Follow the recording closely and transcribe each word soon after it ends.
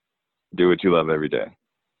Do what you love every day.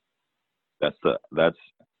 That's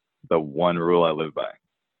the one rule I live by.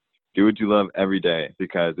 Do what you love every day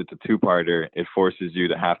because it's a two-parter. It forces you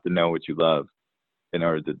to have to know what you love in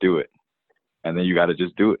order to do it. And then you got to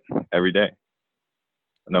just do it every day,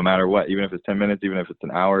 no matter what, even if it's 10 minutes, even if it's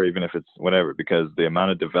an hour, even if it's whatever, because the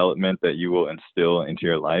amount of development that you will instill into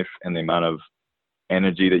your life and the amount of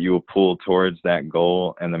energy that you will pull towards that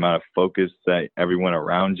goal and the amount of focus that everyone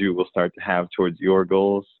around you will start to have towards your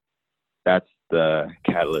goals, that's the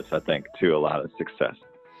catalyst, I think, to a lot of success.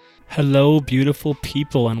 Hello, beautiful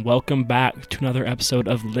people, and welcome back to another episode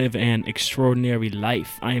of Live an Extraordinary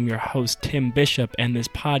Life. I am your host, Tim Bishop, and this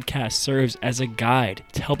podcast serves as a guide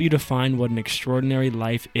to help you define what an extraordinary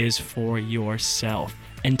life is for yourself.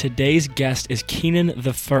 And today's guest is Keenan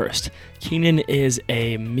the First. Keenan is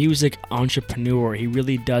a music entrepreneur. He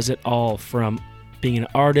really does it all, from being an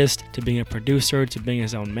artist to being a producer to being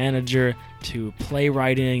his own manager to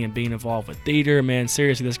playwriting and being involved with theater. Man,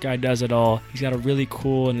 seriously, this guy does it all. He's got a really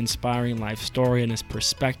cool and inspiring life story, and his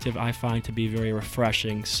perspective I find to be very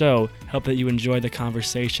refreshing. So, hope that you enjoy the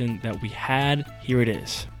conversation that we had. Here it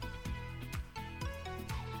is.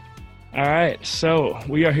 All right, so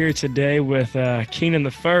we are here today with Keenan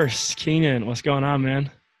the First. Keenan, what's going on,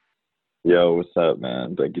 man? Yo, what's up,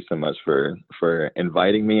 man? Thank you so much for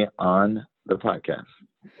inviting me on the podcast.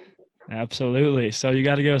 Absolutely. So you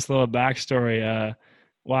got to give us a little backstory.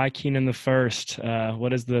 Why Keenan the First?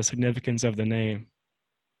 What is the significance of the name?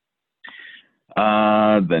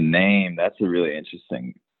 The name, that's a really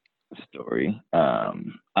interesting story.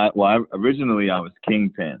 Originally I was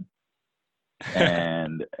Kingpin,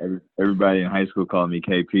 and everybody in high school called me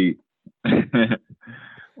KP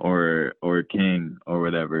or King or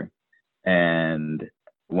whatever. And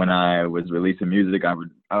when I was releasing music, I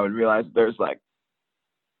would realize there's like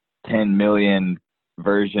 10 million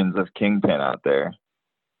versions of Kingpin out there.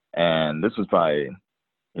 And this was probably,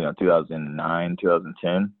 2009,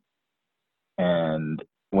 2010. And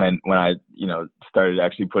when I, started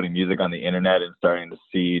actually putting music on the internet and starting to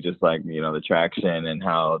see just like, the traction and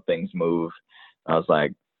how things move, I was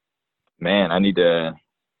like, man, I need to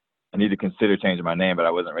consider changing my name, but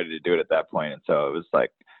I wasn't ready to do it at that point. And so it was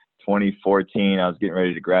like 2014, I was getting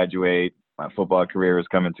ready to graduate. My football career was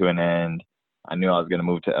coming to an end. I knew I was going to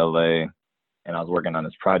move to LA, and I was working on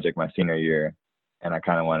this project my senior year, and I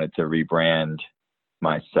kind of wanted to rebrand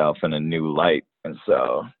myself in a new light. And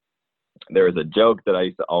so there was a joke that I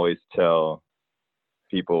used to always tell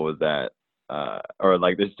people was that, or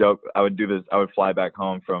like this joke, I would fly back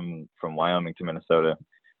home from Wyoming to Minnesota,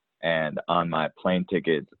 and on my plane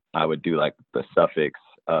tickets, I would do like the suffix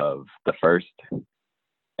of the first.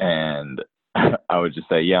 And I would just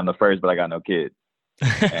say, yeah, I'm the first, but I got no kids.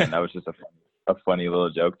 And that was just a funny little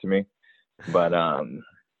joke to me. But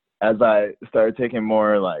as I started taking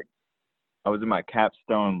more, like, I was in my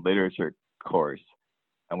capstone literature course,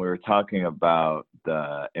 and we were talking about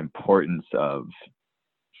the importance of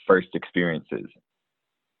first experiences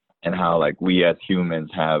and how, like, we as humans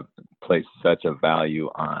have placed such a value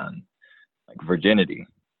on, like, virginity.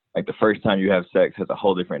 Like, the first time you have sex has a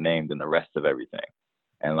whole different name than the rest of everything.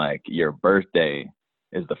 And like your birthday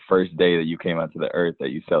is the first day that you came onto the earth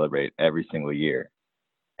that you celebrate every single year.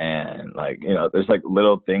 And like, there's like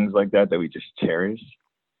little things like that we just cherish.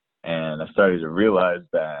 And I started to realize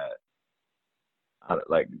that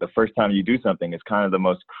like the first time you do something is kind of the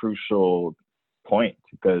most crucial point,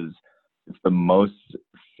 because it's the most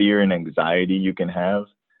fear and anxiety you can have.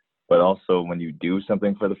 But also when you do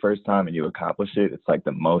something for the first time and you accomplish it, it's like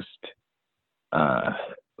the most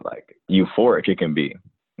like euphoric it can be.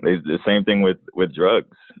 It's the same thing with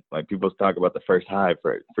drugs. Like, people talk about the first high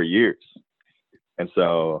for years. And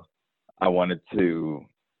so that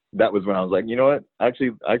was when I was like, you know what? I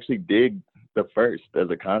actually dig the first as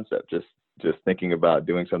a concept. Just thinking about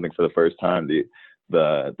doing something for the first time,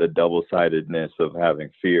 the double-sidedness of having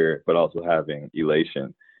fear, but also having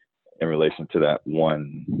elation in relation to that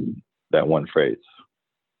one phrase.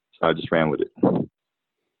 So I just ran with it.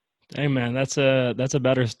 Hey man, that's a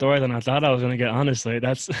better story than I thought I was going to get. Honestly,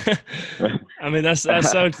 that's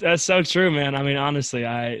so true, man. I mean, honestly,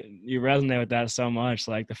 you resonate with that so much.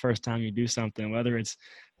 Like the first time you do something, whether it's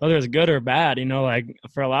good or bad, like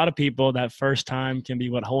for a lot of people, that first time can be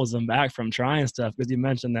what holds them back from trying stuff. Because you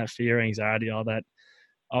mentioned that fear, anxiety, all that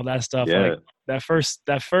stuff. Yeah. Like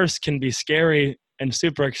that first can be scary and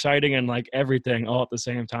super exciting and like everything all at the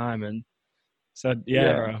same time. And so,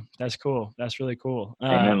 yeah, bro, that's cool. That's really cool.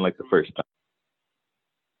 And then like the first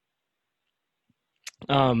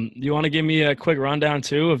time. You want to give me a quick rundown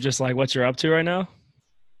too of just like what you're up to right now?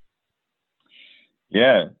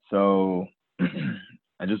 Yeah. So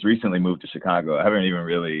I just recently moved to Chicago. I haven't even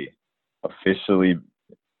really officially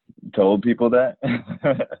told people that.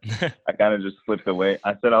 I kind of just slipped away.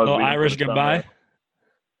 I said I was Oh, leaving for Irish the summer. goodbye.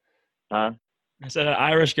 Huh? I said an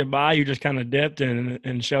Irish goodbye. You just kind of dipped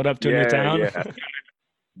and showed up to a new Yeah, town. yeah,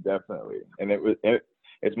 definitely. And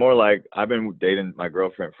it's more like I've been dating my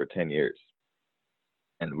girlfriend for 10 years,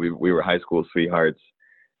 and we were high school sweethearts.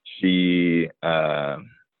 She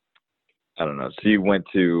I don't know. She went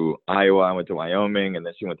to Iowa, I went to Wyoming, and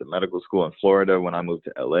then she went to medical school in Florida when I moved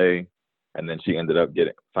to LA. And then she ended up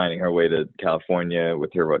finding her way to California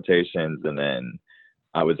with her rotations. And then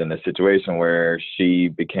I was in a situation where she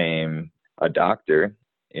became a doctor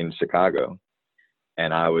in Chicago,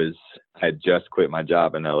 and I had just quit my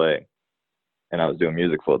job in LA, and I was doing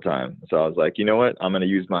music full time. So I was like, you know what? I'm going to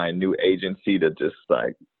use my new agency to just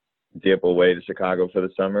like dip away to Chicago for the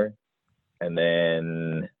summer. And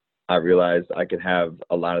then I realized I could have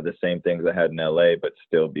a lot of the same things I had in LA, but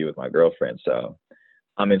still be with my girlfriend. So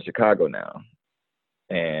I'm in Chicago now,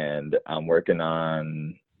 and I'm working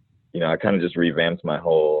on, I kind of just revamped my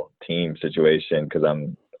whole team situation because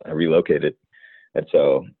I relocated. And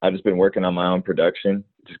so I've just been working on my own production,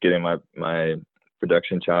 just getting my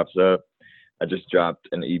production chops up. I just dropped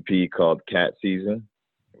an EP called Cat Season,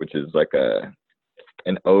 which is like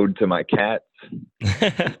an ode to my cats.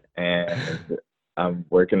 And I'm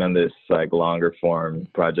working on this like longer form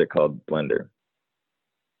project called Blender.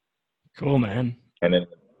 Cool, man. And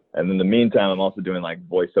in the meantime, I'm also doing like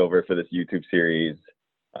voiceover for this YouTube series.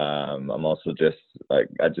 I'm also just like,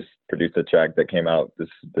 I just produced a track that came out.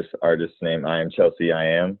 This artist named I Am Chelsea I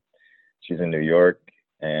Am. She's in New York,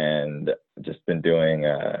 and just been doing.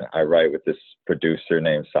 I write with this producer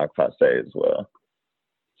named Sock Passe as well.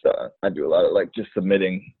 So I do a lot of like just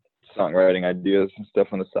submitting songwriting ideas and stuff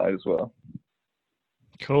on the side as well.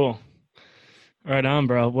 Cool. Right on,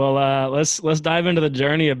 bro. Well, let's dive into the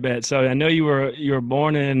journey a bit. So I know you were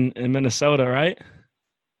born in Minnesota, right?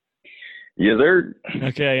 Yes, sir.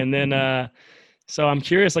 Okay, and then so I'm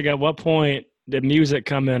curious, like, at what point did music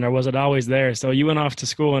come in, or was it always there? So you went off to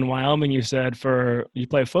school in Wyoming, you said, you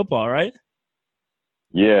play football, right?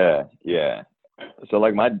 Yeah. So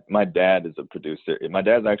like my dad is a producer. My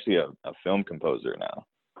dad's actually a film composer now.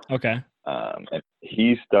 Okay. And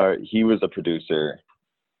he was a producer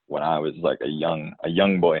when I was like a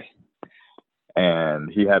young boy,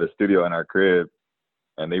 and he had a studio in our crib,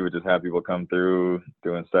 and they would just have people come through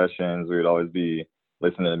doing sessions. We would always be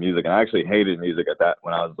listening to music, and I actually hated music at that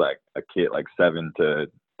when I was like a kid, like 7 to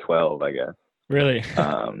 12, I guess. Really?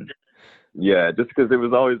 Yeah, just because it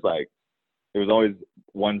was always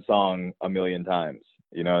one song a million times.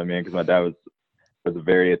 You know what I mean? Because my dad was a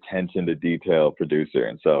very attention to detail producer,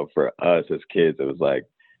 and so for us as kids, it was like,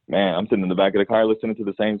 man, I'm sitting in the back of the car listening to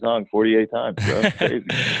the same song 48 times, bro. It's crazy.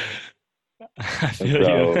 I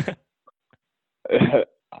feel you.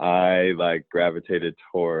 I like gravitated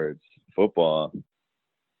towards football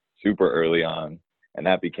super early on, and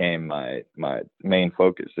that became my main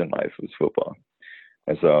focus in life was football.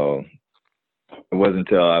 And so it wasn't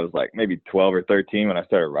until I was like maybe 12 or 13 when I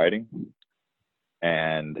started writing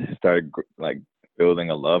and started like building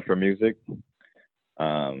a love for music.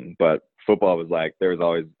 But football was like, there was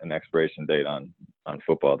always an expiration date on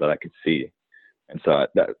football that I could see. And so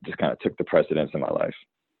that just kind of took the precedence in my life.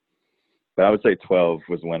 But I would say 12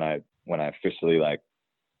 was when I officially like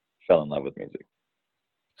fell in love with music.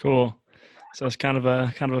 Cool. So it's kind of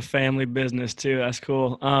a family business too. That's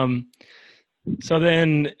cool. So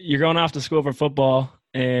then you're going off to school for football,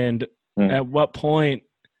 and at what point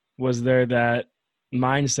was there that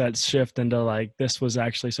mindset shift into like, this was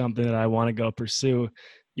actually something that I want to go pursue?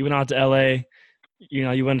 You went out to LA,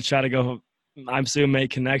 you went to try to go, I'm assuming,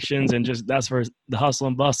 make connections, and just that's where the hustle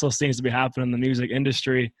and bustle seems to be happening in the music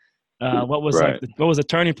industry. What was Right. what was the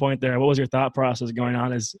turning point there? What was your thought process going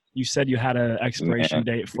on? As you said, you had an expiration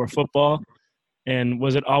date for football, and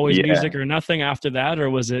was it always music or nothing after that, or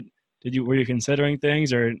were you considering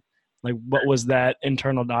things, or like what was that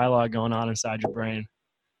internal dialogue going on inside your brain?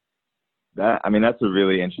 That's a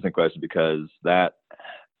really interesting question, because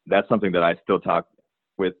that's something that I still talk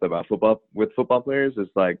with football players. It's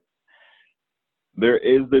like, there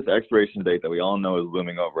is this expiration date that we all know is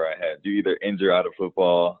looming over our heads. You either injure out of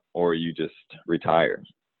football or you just retire.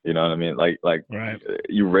 You know what I mean? Like Right.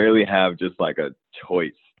 You rarely have just like a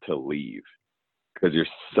choice to leave, because you're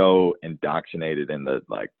so indoctrinated in the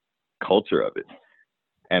like culture of it.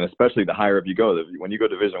 And especially the higher up you go, when you go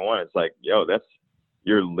Division I, it's like, yo,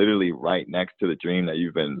 you're literally right next to the dream that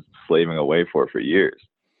you've been slaving away for years.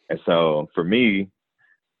 And so for me,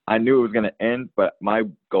 I knew it was going to end, but my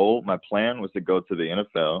plan was to go to the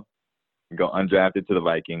NFL, go undrafted to the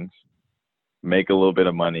Vikings, make a little bit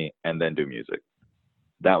of money, and then do music.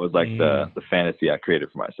 That was like the fantasy I created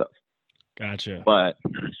for myself. Gotcha. But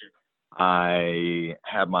I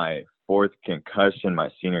had my 4th concussion my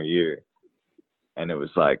senior year, and it was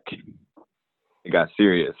like, it got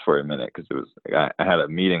serious for a minute, because it was, I had a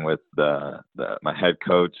meeting with my head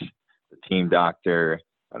coach, the team doctor,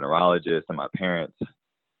 a neurologist, and my parents,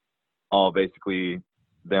 all basically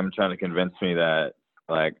them trying to convince me that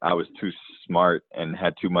like I was too smart and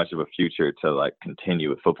had too much of a future to like continue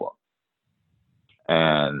with football.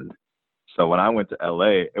 And so when I went to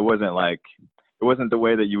LA, it wasn't the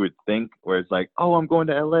way that you would think, where it's like, oh, I'm going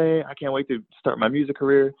to LA, I can't wait to start my music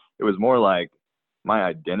career. It was more like my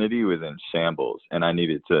identity was in shambles, and I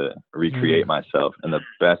needed to recreate myself. And the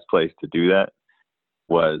best place to do that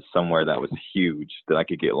was somewhere that was huge, that I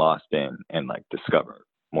could get lost in and like discover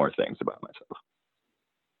more things about myself.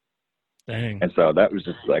 Dang. And so that was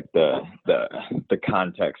just like the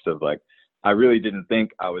context of like, I really didn't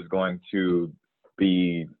think I was going to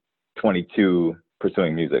be 22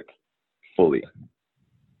 pursuing music fully.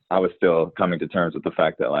 I was still coming to terms with the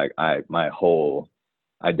fact that like my whole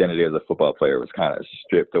identity as a football player was kind of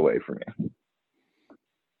stripped away from me.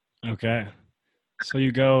 Okay. So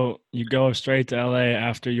you go straight to LA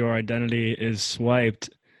after your identity is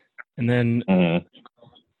swiped, and then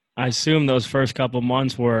I assume those first couple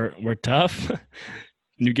months were tough.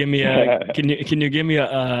 Can you give me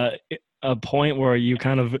a point where you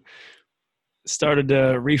kind of started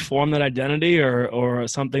to reform that identity, or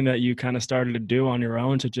something that you kind of started to do on your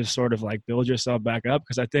own to just sort of like build yourself back up?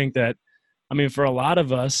 Because I think that, I mean, for a lot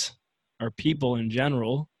of us, or people in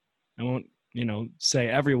general, I won't, say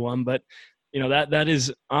everyone, but that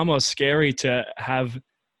is almost scary to have.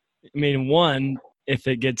 I mean, one, if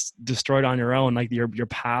it gets destroyed on your own, like your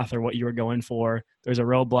path or what you were going for, there's a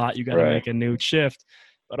roadblock, you got to make a new shift.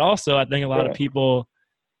 But also, I think a lot of people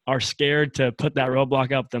are scared to put that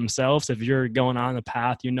roadblock up themselves. If you're going on the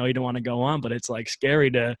path, you don't want to go on, but it's like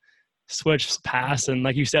scary to switch paths. And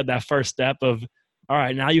like you said, that first step of, all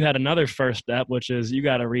right, now you had another first step, which is you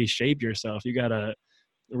got to reshape yourself. You got to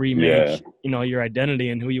remake, your identity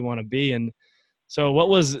and who you want to be. And so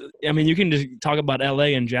you can just talk about LA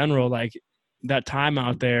in general, like that time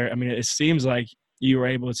out there. I mean, it seems like you were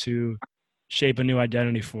able to shape a new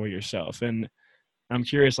identity for yourself. And I'm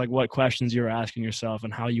curious, like, what questions you were asking yourself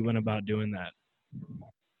and how you went about doing that.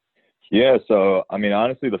 Yeah. So, I mean,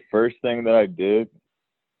 honestly, the first thing that I did,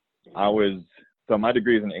 so my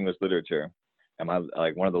degree is in English literature, and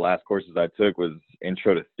one of the last courses I took was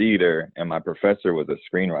Intro to Theater, and my professor was a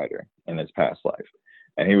screenwriter in his past life.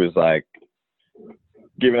 And he was like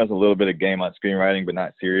giving us a little bit of game on screenwriting, but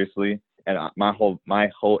not seriously. And my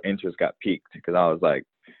whole interest got piqued, because I was like,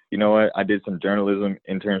 you know what? I did some journalism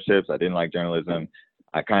internships. I didn't like journalism.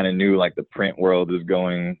 I kind of knew like the print world is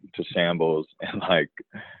going to shambles, and like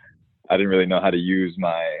I didn't really know how to use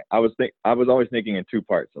I was always thinking in two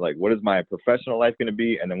parts. Like, what is my professional life going to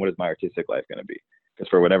be? And then what is my artistic life going to be? Because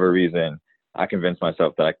for whatever reason, I convinced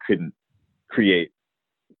myself that I couldn't create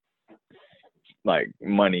like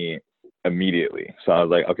money immediately. So I was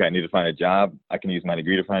like, okay, I need to find a job. I can use my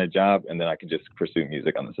degree to find a job, and then I can just pursue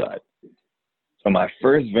music on the side. So my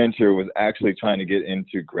first venture was actually trying to get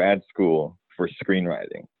into grad school for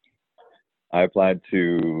screenwriting. I applied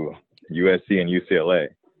to USC and UCLA.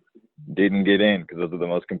 Didn't get in, because those are the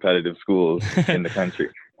most competitive schools in the country.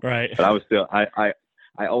 Right. But I was still, I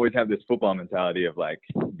always have this football mentality of like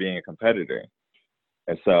being a competitor.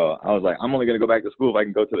 And so I was like, I'm only going to go back to school if I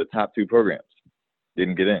can go to the top 2 programs.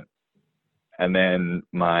 Didn't get in. And then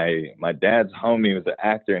my dad's homie was an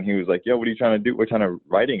actor, and he was like, yo, what are you trying to do? What kind of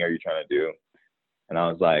writing are you trying to do? And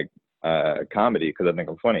I was like, comedy, because I think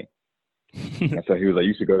I'm funny. And so he was like,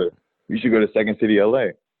 you should go to Second City, LA.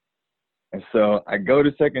 And so I go to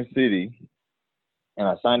Second City, and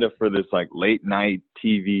I signed up for this like late night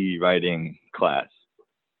TV writing class.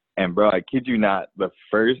 And bro, I kid you not, the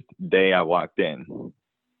first day I walked in,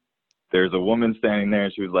 there's a woman standing there,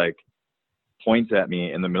 and she was like, points at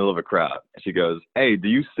me in the middle of a crowd. And she goes, hey, do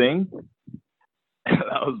you sing? And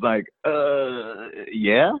I was like,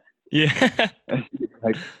 yeah. Yeah. And she's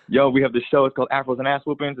like, yo, we have this show. It's called Afros and Ass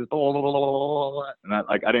Whoopings. It's blah, blah, blah, blah, blah. And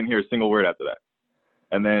I didn't hear a single word after that.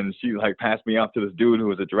 And then she like passed me off to this dude who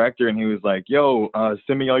was a director, and he was like, yo,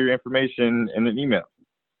 send me all your information in an email.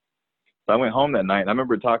 So I went home that night, and I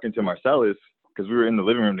remember talking to Marcellus, because we were in the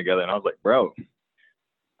living room together, and I was like, bro,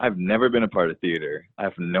 I've never been a part of theater. I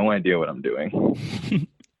have no idea what I'm doing.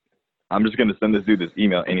 I'm just going to send this dude this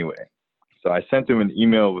email anyway. So I sent him an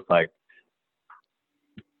email with like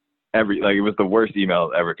it was the worst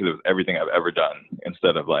email ever, because it was everything I've ever done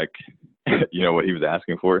instead of like, what he was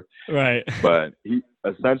asking for. Right. But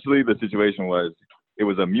essentially the situation was,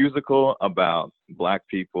 was a musical about Black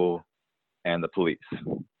people and the police.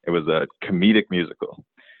 It was a comedic musical,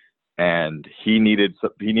 and he needed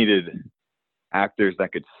actors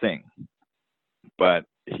that could sing, but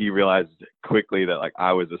he realized quickly that like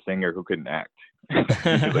I was a singer who couldn't act. He's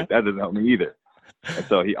like, that doesn't help me either. And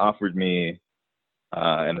so he offered me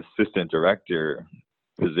an assistant director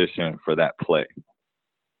position for that play.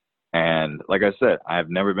 And like I said, I have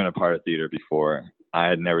never been a part of theater before. I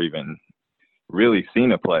had never even really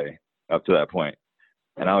seen a play up to that point.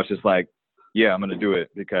 And I was just like, yeah, I'm going to do it,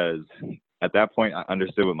 because at that point I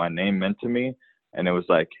understood what my name meant to me. And it was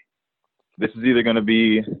like, this is either going to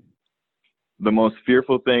be the most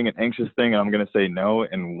fearful thing and anxious thing, and I'm going to say no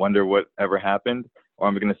and wonder what ever happened, or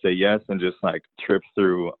I'm going to say yes and just like trip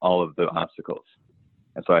through all of the obstacles.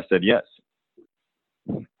 And so I said yes.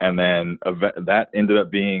 And then that ended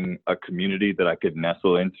up being a community that I could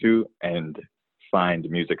nestle into and find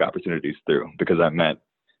music opportunities through, because I met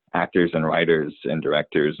actors and writers and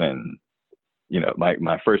directors. And, you know,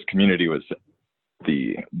 my first community was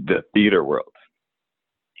the theater world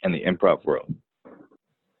and the improv world.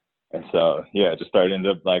 And so, yeah, just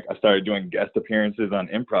I started doing guest appearances on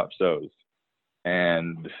improv shows,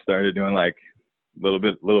 and started doing like little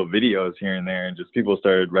videos here and there, and just people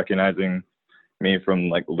started recognizing me from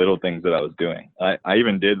like little things that I was doing. I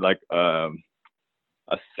even did like a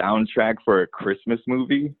soundtrack for a Christmas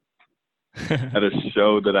movie at a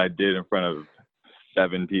show that I did in front of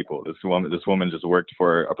 7 people. This woman just worked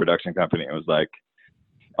for a production company and was like,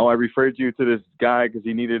 oh, I referred you to this guy because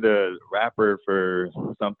he needed a rapper for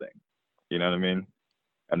something. You know what I mean?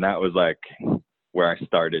 And that was like where I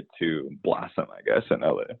started to blossom, I guess, in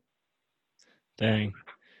LA. Dang.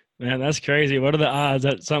 Man, that's crazy. What are the odds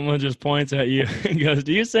that someone just points at you and goes,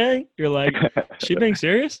 do you sing? You're like, is she being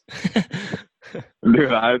serious?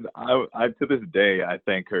 Dude, I to this day, I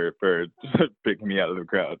thank her for picking me out of the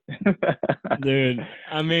crowd. Dude,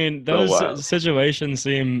 I mean, those situations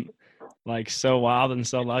seem like so wild and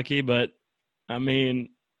so lucky, but I mean,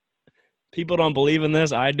 people don't believe in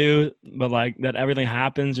this. I do, but like that everything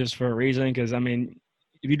happens just for a reason. Because I mean,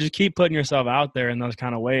 if you just keep putting yourself out there in those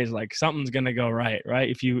kind of ways, like something's gonna go right?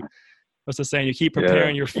 If you, what's the saying? You keep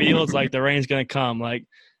preparing your fields, like the rain's gonna come. Like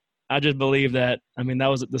I just believe that. I mean, that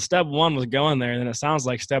was the step 1 was going there, and then it sounds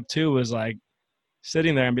like step 2 was like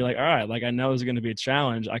sitting there and be like, all right, like I know this is gonna be a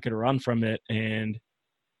challenge. I could run from it and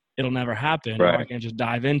it'll never happen, right. Or I can just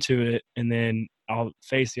dive into it and then I'll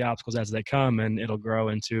face the obstacles as they come, and it'll grow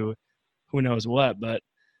into who knows what. But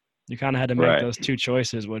you kind of had to make those 2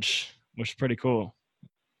 choices, which was pretty cool.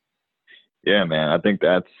 Yeah, man. I think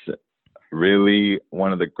that's really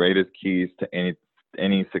one of the greatest keys to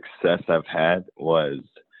any success I've had, was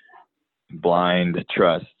blind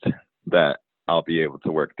trust that I'll be able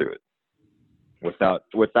to work through it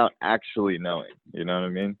without actually knowing. You know what I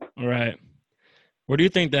mean? Right. Where do you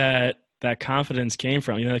think that confidence came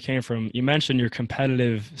from? It came from, you mentioned your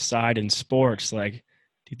competitive side in sports. Like,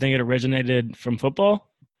 do you think it originated from football?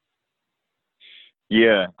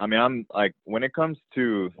 Yeah. I mean, I'm like, when it comes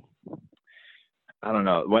to, I don't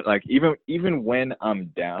know, like even when I'm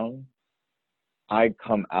down, I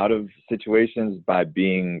come out of situations by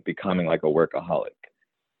becoming like a workaholic.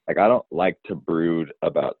 Like, I don't like to brood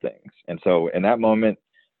about things. And so in that moment,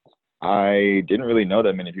 I didn't really know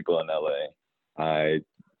that many people in LA. I,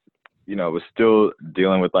 was still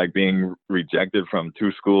dealing with like being rejected from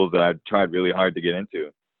 2 schools that I tried really hard to get into.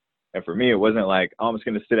 And for me, it wasn't like, oh, I'm just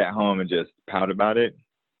going to sit at home and just pout about it.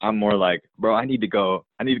 I'm more like, bro, I need to go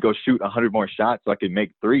shoot 100 more shots so I can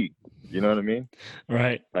make 3. You know what I mean?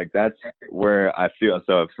 Right. Like, that's where I feel.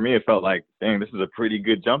 So for me, it felt like, dang, this is a pretty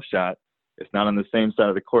good jump shot. It's not on the same side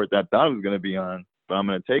of the court that I thought it was going to be on, but I'm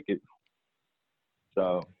going to take it.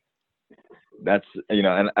 So that's,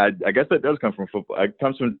 and I guess that does come from football. It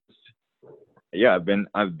comes from,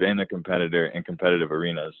 I've been a competitor in competitive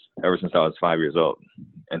arenas ever since I was 5 years old.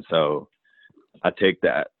 And so I take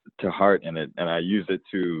that to heart, and I use it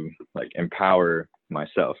to like empower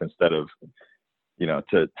myself instead of,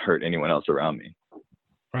 to hurt anyone else around me.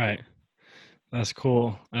 Right. That's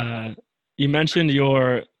cool. You mentioned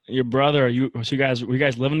your brother. Were you guys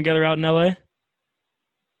living together out in LA?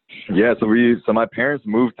 Yeah. So my parents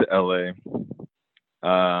moved to LA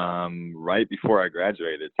right before I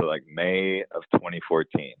graduated, so like May of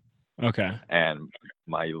 2014. Okay. And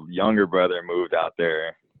my younger brother moved out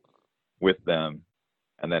there with them,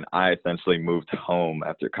 and then I essentially moved home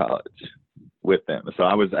after college with them. So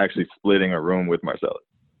I was actually splitting a room with Marcella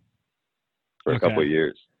for a couple of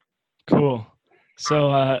years. Cool.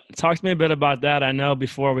 So talk to me a bit about that. I know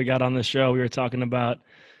before we got on the show, we were talking about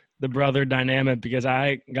the brother dynamic, because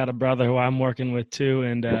I got a brother who I'm working with too,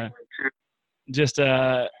 and just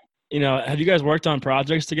have you guys worked on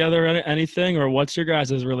projects together or anything, or what's your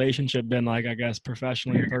guys' relationship been like, I guess,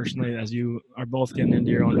 professionally and personally, as you are both getting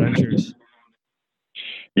into your own ventures?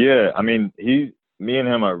 Yeah, I mean, me and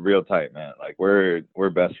him are real tight, man. Like we're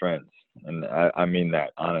best friends, and I mean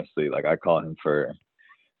that honestly. Like I call him for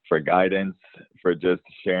guidance, for just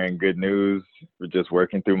sharing good news, for just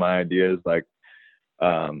working through my ideas. Like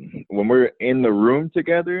when we're in the room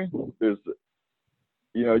together, there's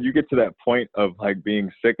you get to that point of like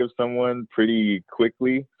being sick of someone pretty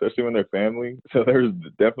quickly, especially when they're family. So there's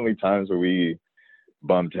definitely times where we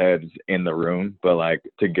bumped heads in the room, but like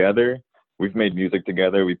together, we've made music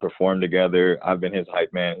together, we performed together. I've been his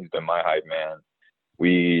hype man, he's been my hype man.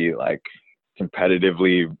 We like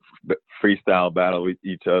competitively freestyle battle with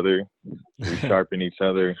each other. We sharpen each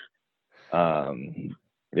other.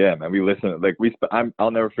 Yeah, man, we listen. Like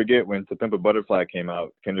I'll never forget when To Pimp a Butterfly came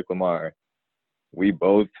out, Kendrick Lamar. We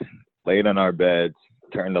both laid on our beds,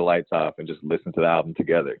 turned the lights off, and just listened to the album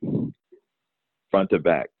together, front to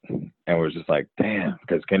back. And we're just like, damn,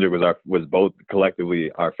 because Kendrick was both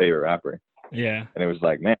collectively our favorite rapper. Yeah. And it was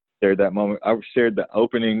like, man, I shared that moment. I shared the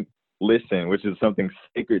opening listen, which is something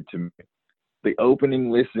sacred to me. The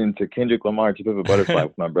opening listen to Kendrick Lamar, To Pimp a Butterfly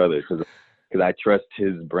with my brother, because I trust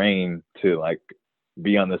his brain to like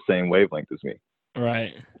be on the same wavelength as me.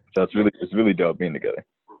 Right. So it's really dope being together.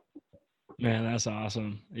 Man, that's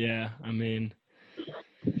awesome. Yeah, I mean,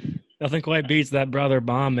 nothing quite beats that brother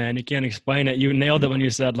bomb, man. You can't explain it. You nailed it when you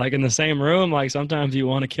said, like, in the same room, like, sometimes you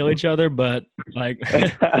want to kill each other, but, like,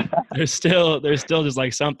 there's still just,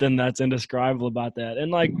 like, something that's indescribable about that.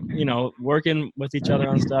 And, like, working with each other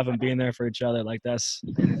on stuff and being there for each other, like,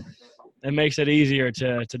 it makes it easier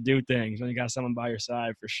to do things when you got someone by your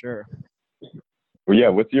side, for sure. Well, yeah,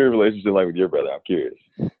 what's your relationship like with your brother? I'm curious.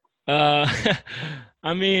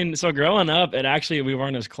 I mean, so growing up, we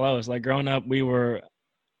weren't as close. Like growing up,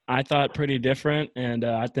 I thought pretty different. And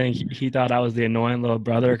I think he thought I was the annoying little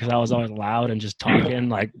brother because I was always loud and just talking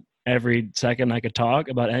like every second I could talk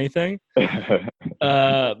about anything.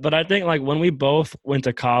 But I think like when we both went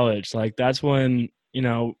to college, like that's when,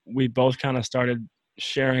 we both kind of started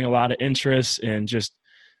sharing a lot of interests and just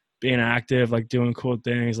being active, like doing cool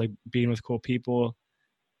things, like being with cool people.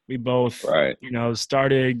 We both, right.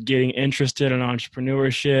 Started getting interested in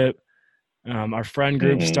entrepreneurship. Our friend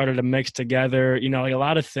group started to mix together. Like a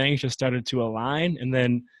lot of things just started to align, and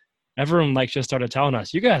then everyone like just started telling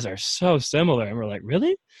us, "You guys are so similar," and we're like,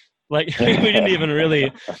 "Really?" Like we didn't even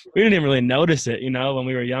really notice it, when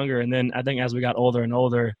we were younger. And then I think as we got older and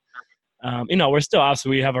older, we're still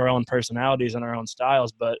obviously we have our own personalities and our own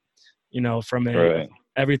styles, but from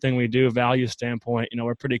everything we do, value standpoint,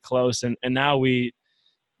 we're pretty close. And now we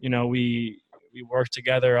work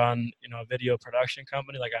together on, a video production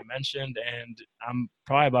company, like I mentioned, and I'm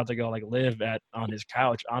probably about to go like live on his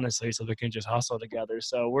couch, honestly, so we can just hustle together.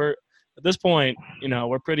 So we're at this point,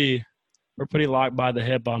 we're pretty locked by the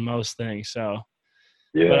hip on most things. So,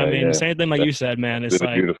 yeah, but I mean, same thing like you said, man. It's really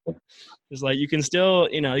like beautiful. It's like you can still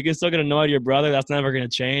get annoyed at your brother. That's never going to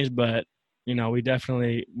change. But we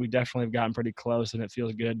definitely have gotten pretty close, and it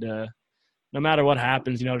feels good to, no matter what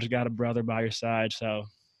happens, just got a brother by your side. So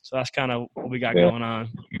that's kind of what we got going on.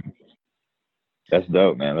 That's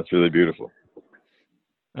dope, man. That's really beautiful.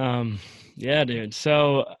 Yeah, dude.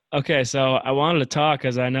 So, okay. So I wanted to talk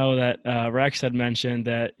because I know that Rex had mentioned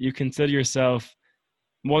that you consider yourself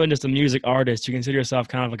more than just a music artist. You consider yourself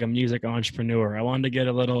kind of like a music entrepreneur. I wanted to get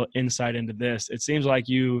a little insight into this. It seems like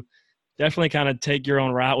you definitely kind of take your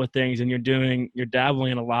own route with things, and you're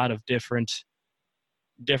dabbling in a lot of different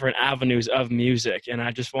avenues of music. And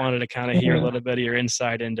I just wanted to kind of hear a little bit of your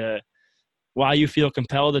insight into why you feel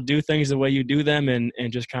compelled to do things the way you do them, and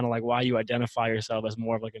just kind of like why you identify yourself as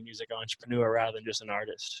more of like a music entrepreneur rather than just an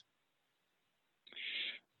artist.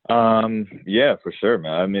 Yeah, for sure,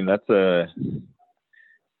 man. I mean, I feel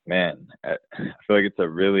like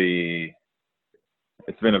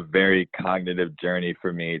it's been a very cognitive journey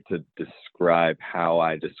for me to describe how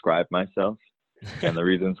I describe myself and the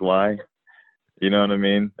reasons why. You know what I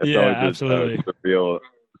mean? It's always absolutely. It's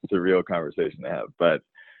a real conversation to have. But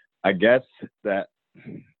I guess that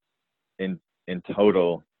in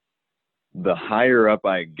total, the higher up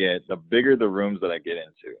I get, the bigger the rooms that I get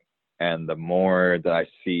into, and the more that I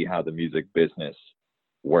see how the music business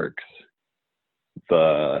works,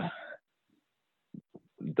 the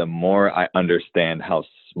more I understand how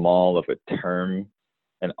small of a term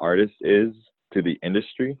an artist is to the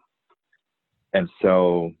industry. And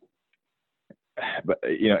so, but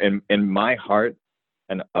in my heart,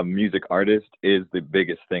 a music artist is the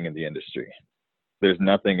biggest thing in the industry. There's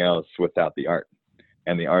nothing else without the art,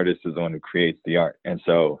 and the artist is the one who creates the art. And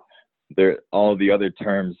so all the other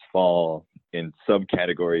terms fall in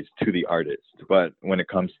subcategories to the artist. But when it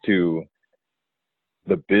comes to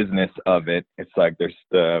the business of it, it's like there's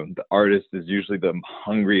the artist is usually the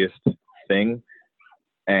hungriest thing,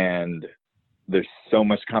 and there's so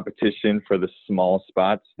much competition for the small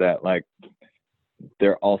spots that like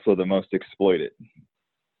they're also the most exploited.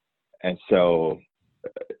 And so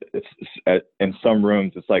it's in some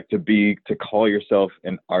rooms, it's like to call yourself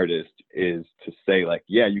an artist is to say like,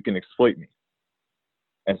 yeah, you can exploit me.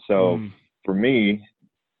 And so for me,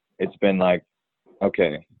 it's been like,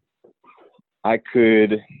 okay, I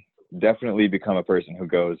could definitely become a person who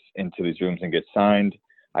goes into these rooms and gets signed.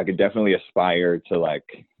 I could definitely aspire to like,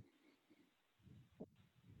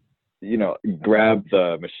 you know, grab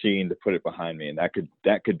the machine to put it behind me. And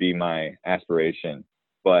that could be my aspiration.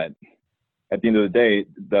 But at the end of the day,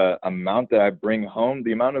 the amount that I bring home,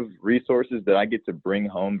 the amount of resources that I get to bring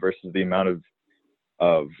home versus the amount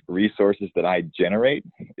of resources that I generate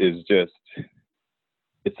is just,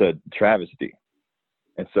 it's a travesty.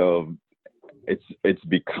 And so it's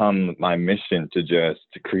become my mission to just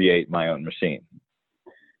create my own machine,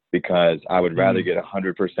 because I would rather get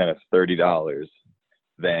 100% of $30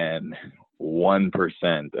 than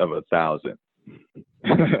 1% of 1,000.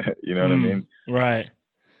 You know what I mean? Right.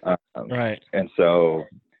 Right. And so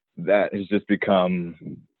that has just become,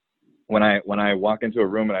 when I walk into a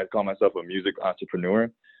room and I call myself a music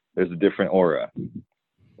entrepreneur, there's a different aura.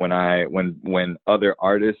 When other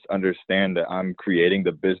artists understand that I'm creating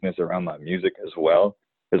the business around my music as well,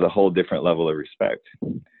 there's a whole different level of respect.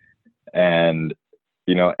 And,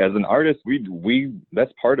 you know, as an artist, we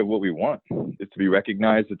that's part of what we want, is to be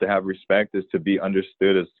recognized, is to have respect, is to be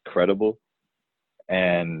understood as credible.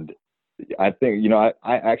 And I think, you know,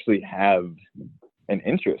 I actually have an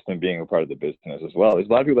interest in being a part of the business as well. There's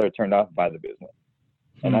a lot of people that are turned off by the business,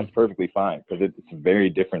 and that's perfectly fine, because it's very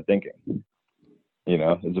different thinking. You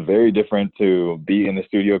know, it's very different to be in the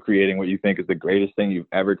studio creating what you think is the greatest thing you've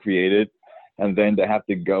ever created, and then to have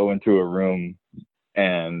to go into a room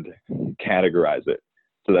and categorize it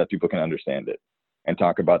so that people can understand it and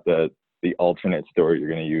talk about the alternate story you're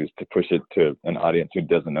going to use to push it to an audience who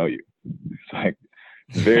doesn't know you. It's like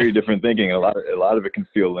very different thinking. A lot of it can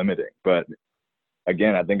feel limiting, but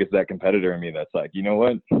again, I think it's that competitor in me that's like, you know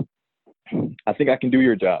what? I think I can do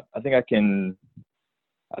your job. I think I can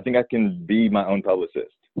be my own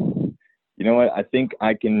publicist. You know what? I think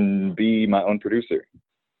I can be my own producer.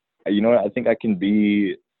 You know what? I think I can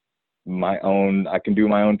be I can do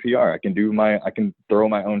my own PR. I can throw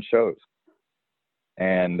my own shows.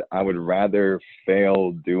 And I would rather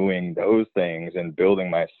fail doing those things and building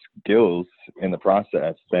my skills in the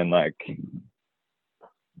process than like,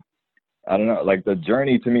 I don't know, like the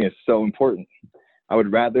journey to me is so important. I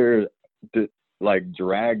would rather like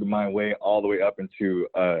drag my way all the way up into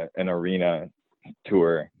an arena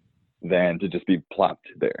tour than to just be plopped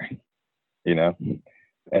there, you know?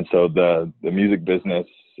 And so the music business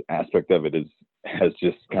aspect of it has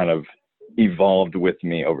just kind of evolved with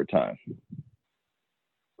me over time.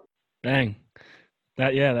 Dang.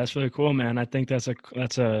 That's really cool, man. I think that's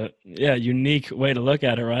a unique way to look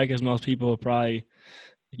at it, right? Because most people will probably,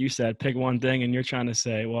 like you said, pick one thing, and you're trying to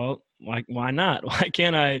say, well, why not? Why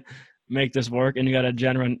can't I make this work? And you got a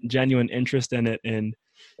genuine interest in it. And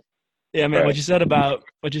yeah, man, Right. what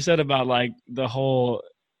you said about like the whole,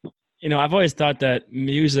 you know, I've always thought that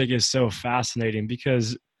music is so fascinating,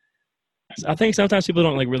 because I think sometimes people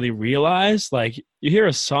don't like really realize, like, you hear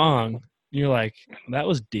a song and you're like, that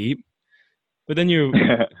was deep. But then you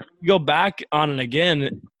go back on it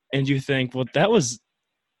again and you think, well,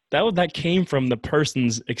 that came from the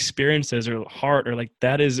person's experiences or heart, or like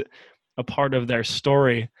that is a part of their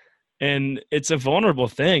story. And it's a vulnerable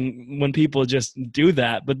thing when people just do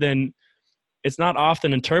that, but then it's not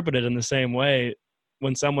often interpreted in the same way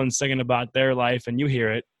when someone's singing about their life and you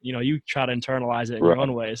hear it, you know, you try to internalize it in your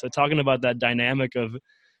own way. So talking about that dynamic of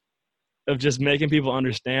just making people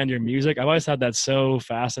understand your music, I've always had that so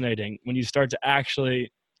fascinating when you start to actually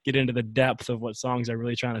get into the depth of what songs are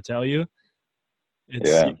really trying to tell you.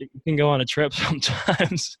 You can go on a trip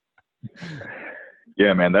sometimes.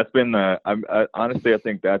 Yeah, man, that's been honestly, I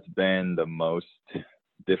think that's been the most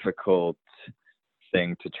difficult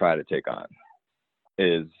thing to try to take on,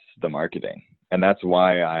 is the marketing. And that's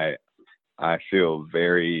why I feel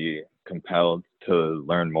very compelled to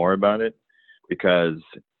learn more about it, because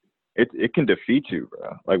it can defeat you,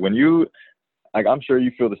 bro. Like when you, like, I'm sure you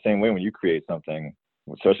feel the same way when you create something,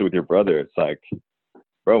 especially with your brother. It's like,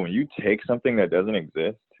 bro, when you take something that doesn't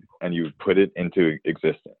exist and you put it into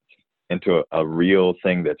existence, into a real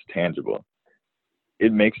thing that's tangible,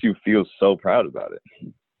 it makes you feel so proud about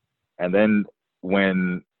it. And then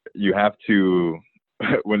when you have to,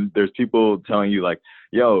 when there's people telling you like,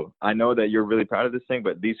 yo, I know that you're really proud of this thing,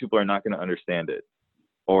 but these people are not going to understand it.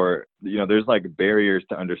 Or, there's like barriers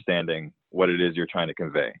to understanding what it is you're trying to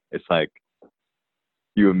convey. It's like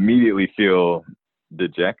you immediately feel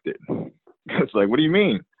dejected. It's like, what do you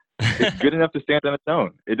mean? It's good enough to stand on its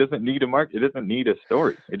own. It doesn't need a mark. It doesn't need a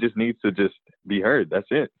story. It just needs to just be heard. That's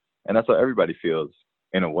it. And that's how everybody feels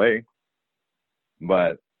in a way.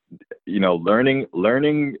 But, learning,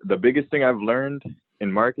 the biggest thing I've learned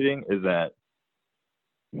in marketing is that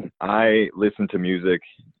I listen to music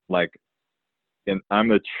and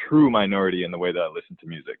I'm a true minority in the way that I listen to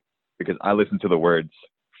music, because I listen to the words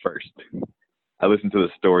first. I listen to the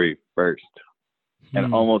story first.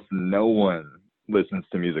 And almost no one listens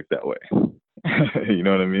to music that way. You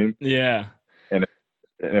know what I mean? Yeah. And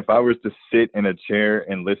if I was to sit in a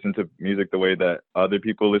chair and listen to music the way that other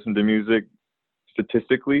people listen to music,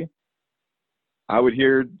 statistically, I would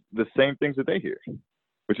hear the same things that they hear,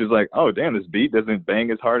 which is like, oh, damn, this beat doesn't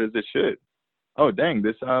bang as hard as it should. Oh, dang,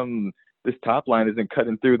 this top line isn't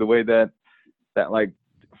cutting through the way that like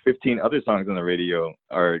 15 other songs on the radio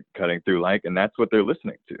are cutting through, and that's what they're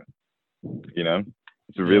listening to.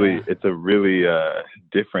 It's a really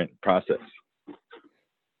different process.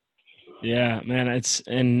 Yeah, man.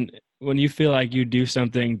 And when you feel like you do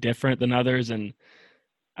something different than others, and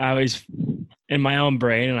I always, in my own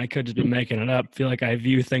brain, and I could just be making it up, feel like I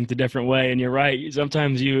view things a different way. And you're right.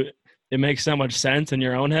 Sometimes it makes so much sense in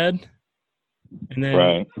your own head. And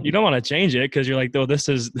then you don't want to change it because you're like, oh, this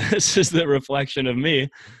is the reflection of me.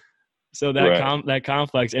 So that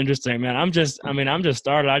conflict's interesting, man. I'm just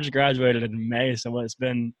started. I just graduated in May, so it's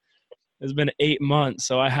been 8 months.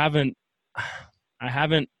 So I haven't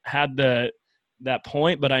had that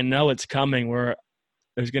point, but I know it's coming where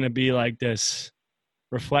there's going to be like this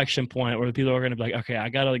reflection point where the people are going to be like, okay, I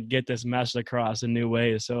got to get this message across in new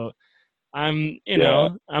ways. So I'm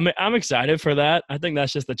excited for that. I think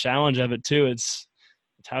that's just the challenge of it too. It's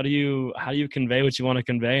how do you convey what you want to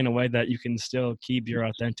convey in a way that you can still keep your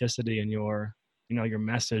authenticity and your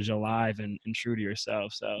message alive and true to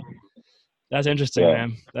yourself. So that's interesting,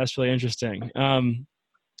 man. That's really interesting.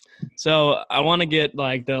 So I want to get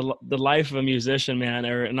like the life of a musician, man,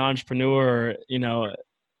 or an entrepreneur,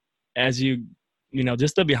 as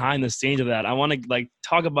just the behind the scenes of that. I want to like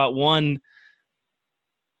talk about one.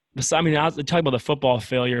 I'll talk about the football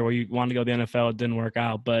failure where you wanted to go to the NFL, it didn't work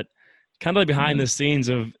out, but kind of like behind the scenes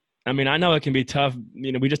of, I know it can be tough.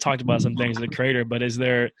 We just talked about some things as a creator, but is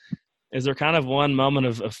there kind of one moment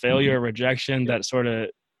of failure or rejection that sort of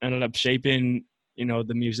ended up shaping,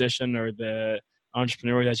 the musician or the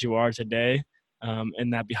entrepreneur that you are today, in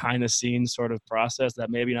that behind the scenes sort of process that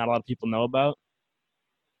maybe not a lot of people know about?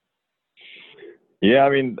 Yeah,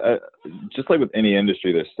 just like with any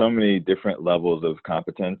industry, there's so many different levels of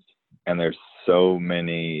competence, and there's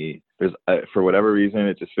for whatever reason,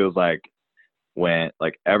 it just feels like when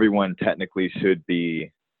everyone technically should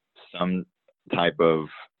be some type of,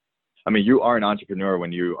 you are an entrepreneur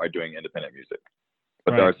when you are doing independent music,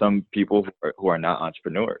 but there are some people who are not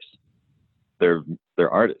entrepreneurs. They're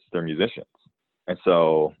artists, they're musicians. And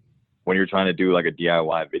so when you're trying to do like a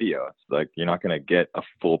DIY video, it's like, you're not going to get a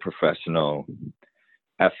full professional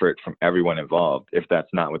effort from everyone involved if that's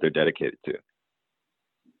not what they're dedicated to.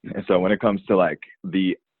 And so when it comes to like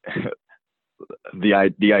the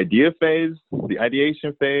idea phase, the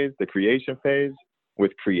ideation phase, the creation phase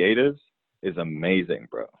with creatives is amazing,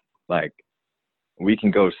 bro. Like, we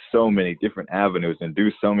can go so many different avenues and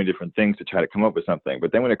do so many different things to try to come up with something.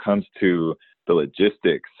 But then when it comes to the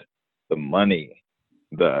logistics, the money,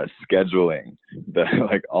 the scheduling,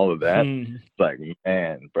 all of that, it's like,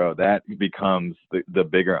 man, bro, that becomes the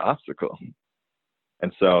bigger obstacle.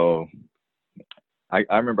 And so I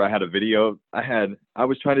remember I had a video. I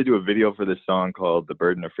was trying to do a video for this song called The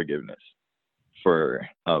Burden of Forgiveness for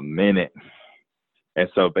a minute. And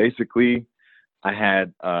so basically I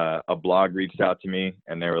had a blog reached out to me,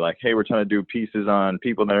 and they were like, hey, we're trying to do pieces on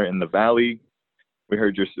people that are in the Valley. We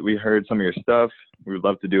heard some of your stuff. We would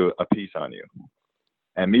love to do a piece on you.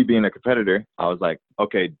 And me being a competitor, I was like,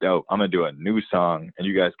 okay, dope. I'm going to do a new song, and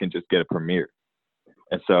you guys can just get a premiere.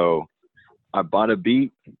 And so I bought a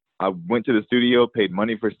beat. I went to the studio, paid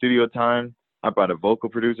money for studio time. I brought a vocal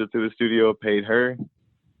producer to the studio, paid her.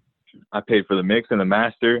 I paid for the mix and the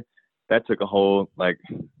master. That took a whole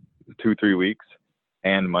 2-3 weeks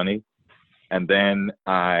and money. And then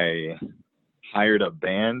I hired a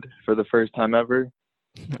band for the first time ever.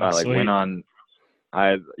 Went on,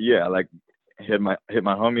 hit my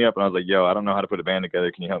homie up, and I was like, yo, I don't know how to put a band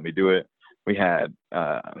together. Can you help me do it? We had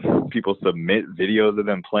people submit videos of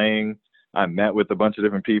them playing. I met with a bunch of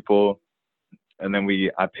different people. and then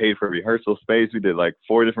I paid for rehearsal space. We did like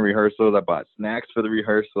 4 different rehearsals. I bought snacks for the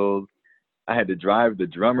rehearsals. I had to drive the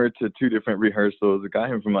drummer to 2 different rehearsals. I got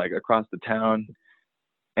him from like across the town.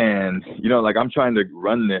 And, you know, like I'm trying to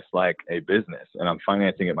run this like a business and I'm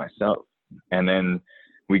financing it myself. And then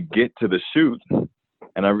we get to the shoot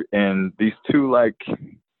and these 2 like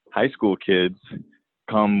high school kids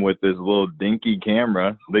come with this little dinky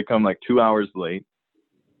camera. They come like 2 hours late.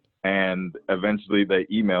 And eventually they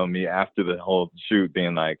email me after the whole shoot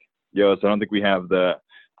being like, yo, so I don't think we have the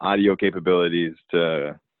audio capabilities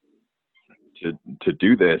to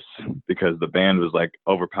do this because the band was like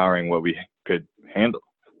overpowering what we could handle.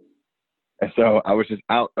 And so I was just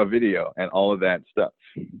out a video and all of that stuff,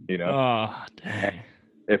 you know? Oh, dang.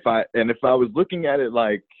 If I was looking at it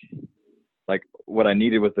like what I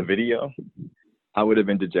needed with the video, I would have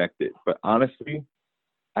been dejected. But honestly,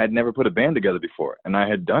 I had never put a band together before and I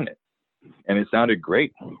had done it and it sounded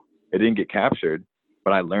great. It didn't get captured,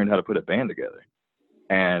 but I learned how to put a band together.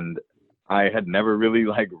 And I had never really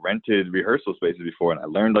like rented rehearsal spaces before. And I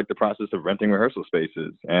learned like the process of renting rehearsal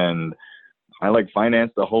spaces and I like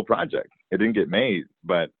financed the whole project. It didn't get made,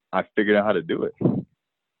 but I figured out how to do it.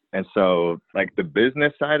 And so like the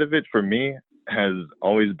business side of it for me has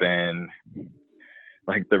always been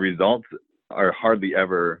like the results are hardly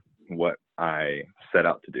ever what I set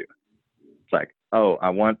out to do. It's like, oh, I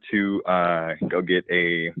want to go get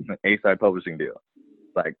a A-side publishing deal.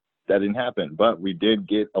 Like that didn't happen, but we did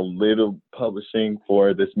get a little publishing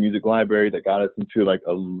for this music library that got us into like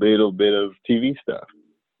a little bit of TV stuff,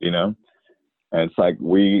 you know? And it's like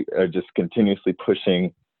we are just continuously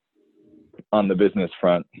pushing on the business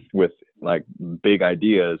front with like big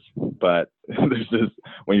ideas, but there's just,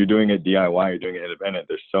 when you're doing it DIY, you're doing it independent,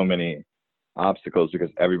 there's so many obstacles because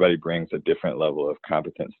everybody brings a different level of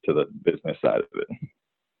competence to the business side of it.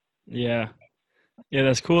 Yeah. Yeah,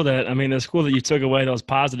 that's cool that you took away those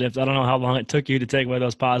positives. I don't know how long it took you to take away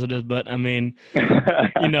those positives, but I mean,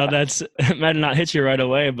 you know, it might not hit you right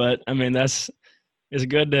away, but I mean, it's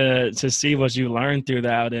good to see what you learned through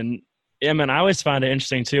that. And yeah, man, I always find it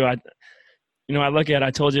interesting too. I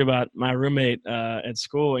told you about my roommate at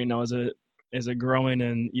school, you know, as a growing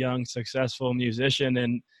and young, successful musician.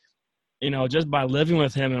 And, you know, just by living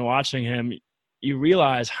with him and watching him, you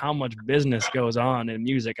realize how much business goes on in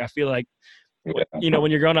music. I feel like, you know,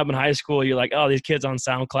 when you're growing up in high school, you're like, oh, these kids on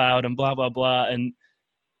SoundCloud and blah, blah, blah. And,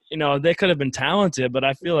 you know, they could have been talented, but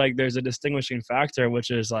I feel like there's a distinguishing factor,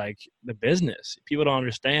 which is like the business. People don't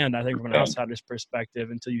understand, I think, from an outsider's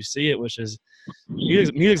perspective until you see it, which is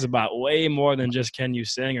music's about way more than just can you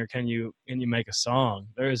sing or can you make a song.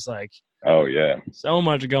 There's like, oh yeah, so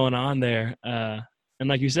much going on there. And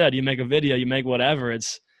like you said, you make a video, you make whatever.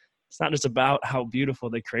 It's not just about how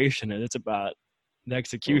beautiful the creation is. It's about the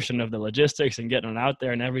execution of the logistics and getting it out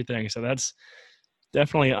there and everything. So that's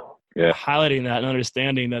definitely highlighting that and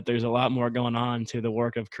understanding that there's a lot more going on to the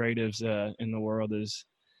work of creatives in the world is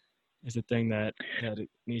a thing that it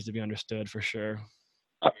needs to be understood for sure.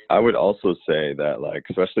 I would also say that, like,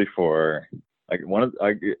 especially for like one of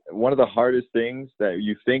the hardest things that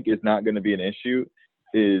you think is not going to be an issue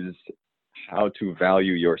is how to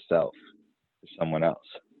value yourself to someone else.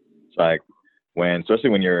 It's like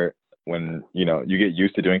especially when you know, you get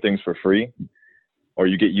used to doing things for free or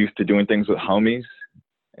you get used to doing things with homies.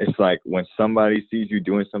 It's like when somebody sees you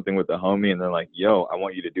doing something with a homie and they're like, yo, I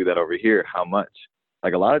want you to do that over here. How much?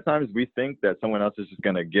 Like a lot of times we think that someone else is just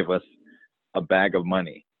going to give us a bag of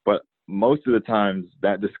money. But most of the times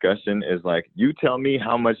that discussion is like, you tell me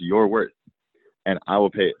how much you're worth and I will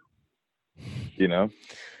pay it, you know?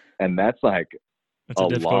 And that's like a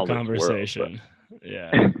difficult conversation. World,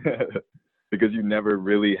 yeah. Because you never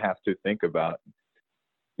really have to think about,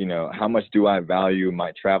 you know, how much do I value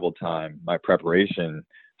my travel time, my preparation?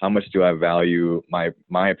 How much do I value my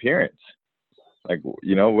appearance? Like,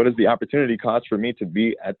 you know, what is the opportunity cost for me to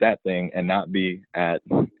be at that thing and not be at,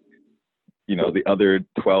 you know, the other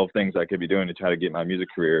 12 things I could be doing to try to get my music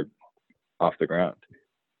career off the ground?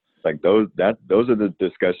 Like those are the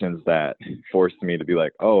discussions that forced me to be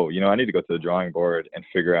like, oh, you know, I need to go to the drawing board and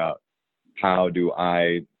figure out how do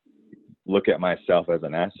I look at myself as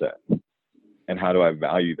an asset and how do I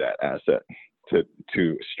value that asset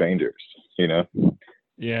to strangers, you know?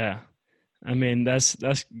 Yeah. I mean, that's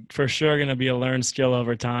for sure going to be a learned skill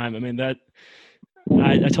over time. I mean, that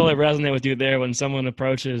I totally resonate with you there when someone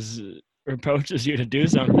approaches you to do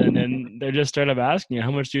something and they're just straight up asking you,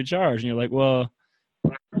 how much do you charge? And you're like, well,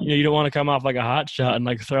 you know, you don't want to come off like a hot shot and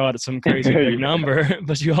like throw out some crazy big number,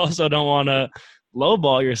 but you also don't want to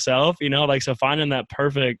lowball yourself, you know, like, so finding that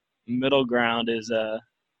perfect middle ground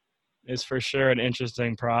is for sure an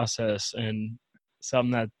interesting process. And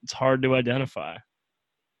something that's hard to identify.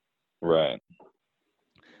 Right.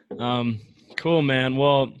 Cool, man.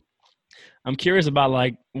 Well, I'm curious about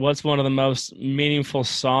like what's one of the most meaningful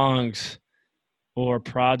songs or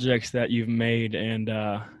projects that you've made, and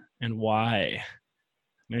why?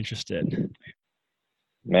 I'm interested.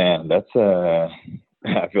 Man, that's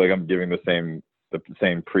I feel like I'm giving the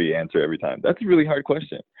same pre-answer every time. That's a really hard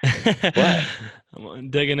question. But I'm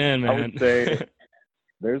digging in, man. I would say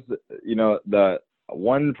there's, the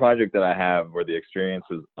one project that I have where the experience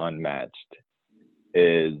was unmatched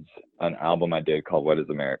is an album I did called What is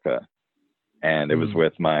America? And it was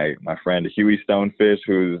with my friend Huey Stonefish,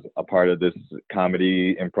 who's a part of this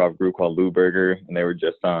comedy improv group called Lou Burger, and they were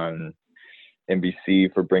just on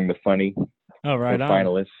NBC for Bring the Funny. Oh, right on.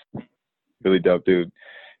 Finalists. Really dope dude.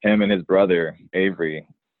 Him and his brother Avery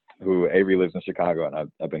lives in Chicago, and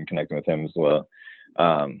I've been connecting with him as well.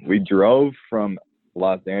 We drove from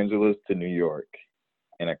Los Angeles to New York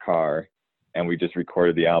in a car, and we just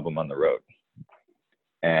recorded the album on the road.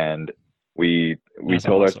 And we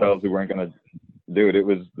told ourselves we weren't gonna do it. It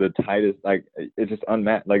was the tightest, like, it's just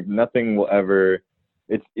unmatched. Like, nothing will ever.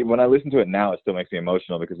 When I listen to it now, it still makes me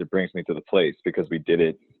emotional because it brings me to the place, because we did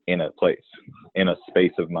it in a place, in a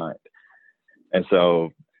space of mind. And so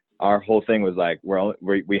our whole thing was like,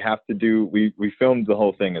 we filmed the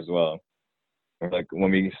whole thing as well. Like,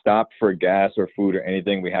 when we stop for gas or food or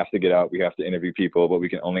anything, we have to get out, we have to interview people, but we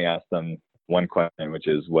can only ask them one question, which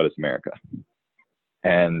is, what is America?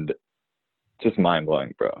 And just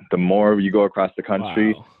mind-blowing, bro. The more you go across the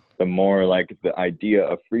country, the more like the idea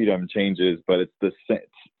of freedom changes, but it's the same.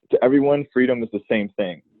 To everyone, freedom is the same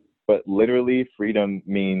thing. But literally, freedom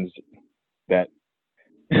means that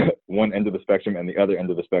one end of the spectrum and the other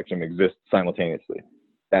end of the spectrum exist simultaneously.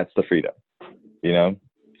 That's the freedom.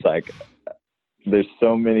 It's like there's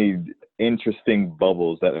so many interesting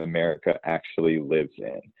bubbles that America actually lives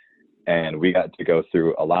in, and we got to go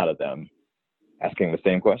through a lot of them asking the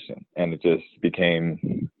same question, and it just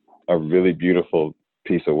became a really beautiful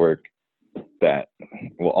piece of work that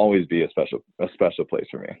will always be a special place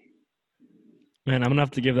for me. Man, I'm gonna have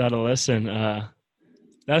to give that a listen.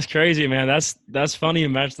 That's crazy, man. That's funny you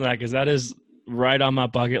mentioned that, because that is right on my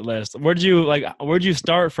bucket list. Where'd you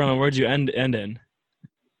start from, and where'd you end in?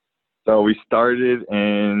 So we started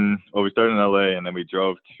in LA, and then we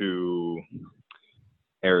drove to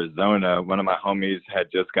Arizona. One of my homies had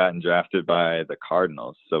just gotten drafted by the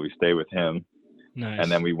Cardinals, so we stayed with him. Nice.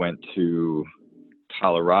 And then we went to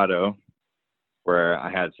Colorado, where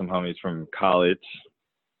I had some homies from college.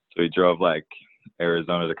 So we drove like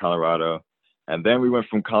Arizona to Colorado, and then we went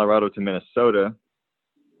from Colorado to Minnesota.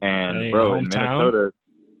 And in Minnesota,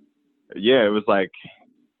 yeah, it was like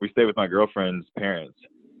we stayed with my girlfriend's parents.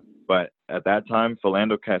 But at that time,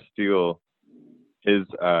 Philando Castile, his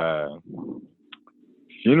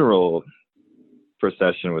funeral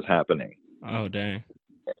procession was happening. Oh, dang.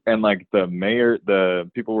 And like the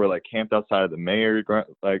people were like camped outside of the mayor's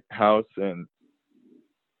like house, and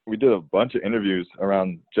we did a bunch of interviews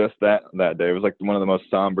around just that day. It was like one of the most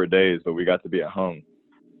somber days, but we got to be at home.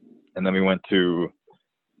 And then we went to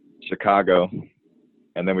Chicago,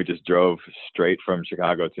 and then we just drove straight from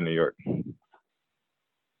Chicago to New York.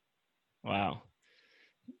 Wow.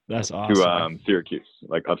 That's awesome. To Syracuse,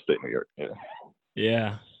 like upstate New York. Yeah.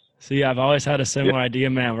 Yeah. See, I've always had a similar idea,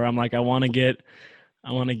 man, where I'm like, I want to get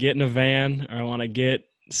in a van, or I want to get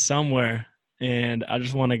somewhere, and I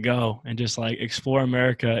just want to go and just like explore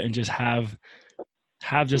America, and just have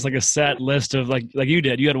just like a set list of like you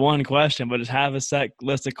did. You had one question, but just have a set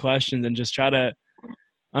list of questions and just try to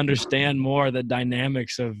understand more the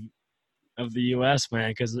dynamics of the US,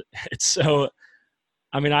 man, because it's so.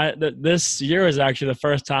 I mean, this year is actually the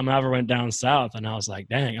first time I ever went down south, and I was like,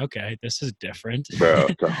 "Dang, okay, this is different." Bro,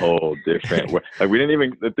 it's a whole different. Like, we didn't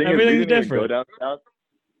even. The thing is, we didn't even go down south.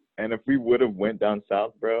 And if we would have went down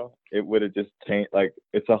south, bro, it would have just changed. Like,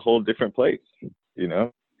 it's a whole different place,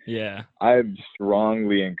 Yeah. I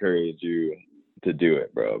strongly encourage you to do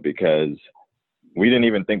it, bro, because we didn't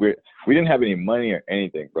even think we didn't have any money or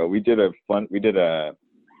anything, bro. We did a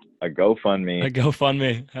GoFundMe. A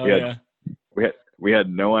GoFundMe. Hell yeah. We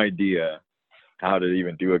had no idea how to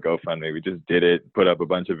even do a GoFundMe. We just did it, put up a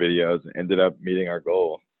bunch of videos, and ended up meeting our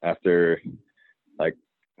goal after like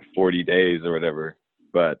 40 days or whatever.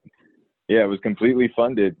 But yeah, it was completely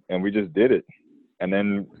funded, and we just did it. And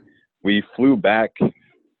then we flew back.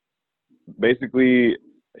 Basically,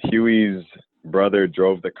 Huey's brother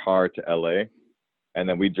drove the car to LA, and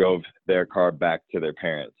then we drove their car back to their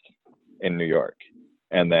parents in New York.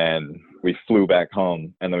 And then we flew back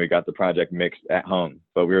home, and then we got the project mixed at home.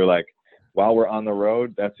 But we were like, while we're on the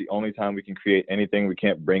road, that's the only time we can create anything. We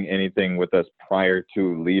can't bring anything with us prior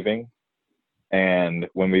to leaving. And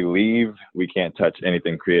when we leave, we can't touch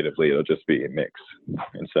anything creatively. It'll just be a mix.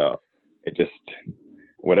 And so it just,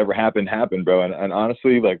 whatever happened, happened, bro. And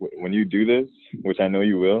honestly, like when you do this, which I know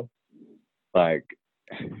you will, like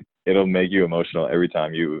it'll make you emotional every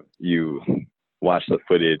time you watch the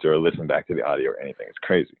footage or listen back to the audio or anything. It's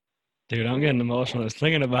crazy. Dude, I'm getting emotional just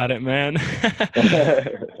thinking about it, man.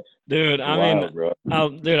 Dude, Wild, bro.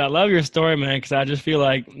 Dude, I love your story, man, because I just feel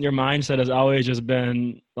like your mindset has always just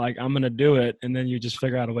been like, I'm going to do it, and then you just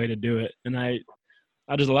figure out a way to do it. And I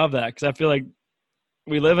just love that, because I feel like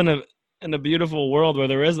we live in a beautiful world where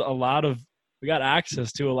there is we got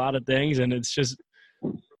access to a lot of things, and it's just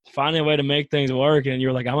finding a way to make things work. And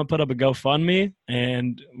you're like, I'm going to put up a GoFundMe,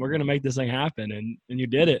 and we're going to make this thing happen. And you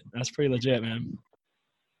did it. That's pretty legit, man.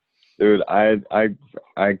 Dude, I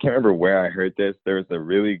can't remember where I heard this. There was a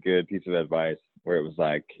really good piece of advice where it was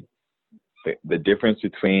like the difference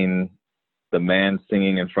between the man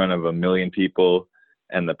singing in front of 1 million people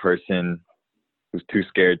and the person who's too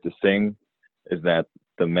scared to sing is that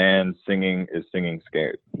the man singing is singing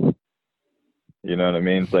scared. You know what I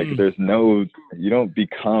mean? It's like you don't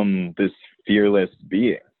become this fearless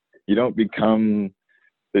being. You don't become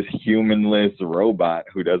this humanless robot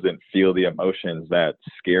who doesn't feel the emotions that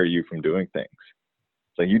scare you from doing things.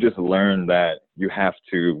 So you just learn that you have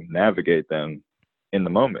to navigate them in the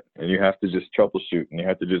moment, and you have to just troubleshoot, and you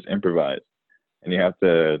have to just improvise, and you have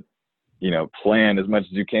to, plan as much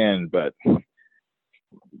as you can, but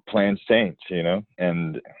plans change,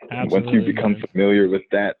 and Absolutely, once you become familiar with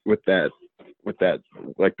that,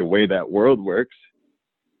 like the way that world works,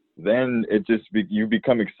 then you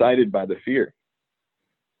become excited by the fear.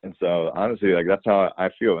 And so honestly, like that's how I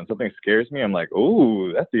feel. When something scares me, I'm like,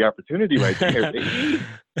 oh, that's the opportunity right there, baby.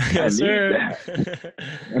 Yes, sir.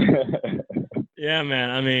 That. Yeah, man.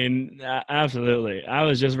 I mean, absolutely. I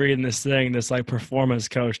was just reading this like performance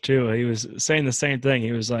coach too. He was saying the same thing.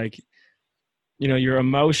 He was like, your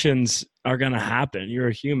emotions are going to happen. You're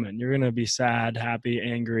a human. You're going to be sad, happy,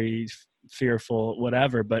 angry, fearful,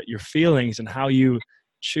 whatever, but your feelings and how you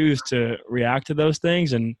choose to react to those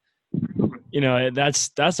things, and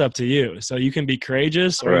that's up to you. So you can be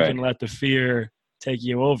courageous, or Right. You can let the fear take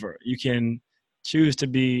you over. You can choose to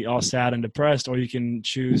be all sad and depressed, or you can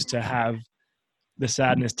choose to have the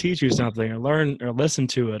sadness teach you something, or learn, or listen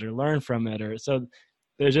to it, or learn from it. Or so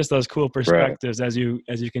there's just those cool perspectives, right, as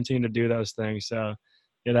you continue to do those things. So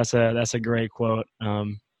yeah, that's a great quote.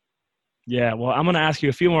 Yeah, well, I'm going to ask you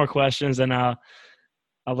a few more questions, and I'll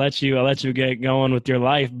let you get going with your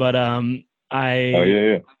life. But I'm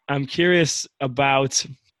curious about,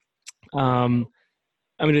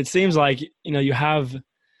 it seems like,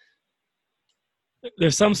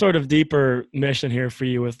 there's some sort of deeper mission here for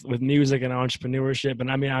you with music and entrepreneurship.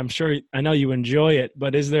 And I know you enjoy it,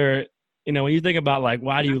 but is there, when you think about like,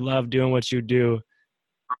 why do you love doing what you do?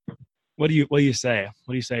 What do you say?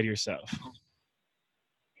 What do you say to yourself?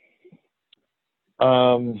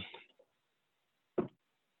 I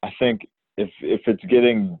think if it's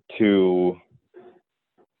getting to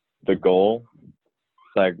the goal,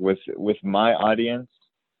 like with my audience,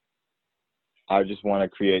 I just want to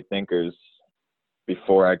create thinkers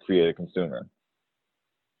before I create a consumer.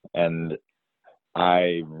 And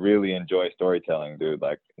I really enjoy storytelling, dude.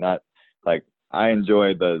 I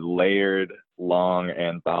enjoy the layered, long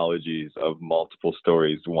anthologies of multiple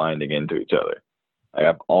stories winding into each other. Like,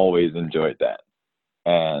 I've always enjoyed that.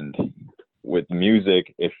 And with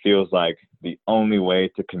music, it feels like the only way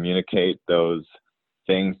to communicate those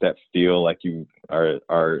things that feel like you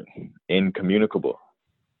are incommunicable.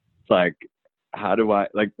 It's like, how do I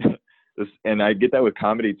like this? And I get that with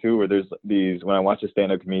comedy too, where there's these, when I watch a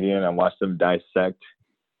stand-up comedian, I watch them dissect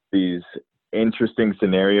these interesting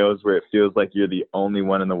scenarios where it feels like you're the only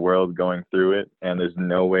one in the world going through it, and there's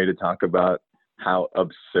no way to talk about how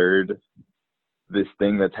absurd this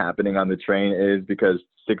thing that's happening on the train is, because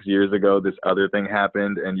 6 years ago this other thing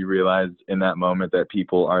happened, and you realize in that moment that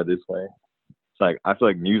people are this way. It's like, I feel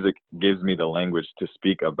like music gives me the language to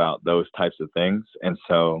speak about those types of things. And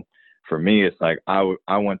so for me, it's like I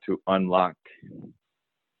want to unlock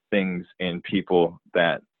things in people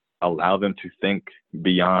that allow them to think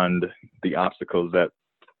beyond the obstacles that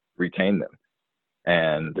retain them.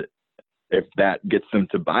 And if that gets them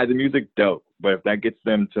to buy the music, dope. But if that gets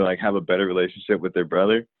them to like have a better relationship with their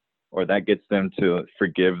brother, or that gets them to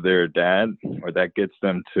forgive their dad, or that gets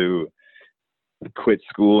them to quit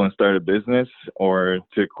school and start a business, or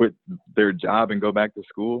to quit their job and go back to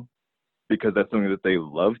school because that's something that they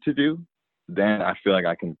love to do, then I feel like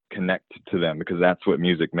I can connect to them, because that's what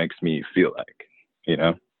music makes me feel like,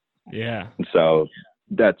 Yeah. And so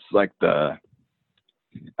that's like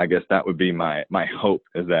I guess that would be my hope,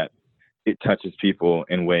 is that it touches people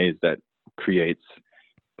in ways that creates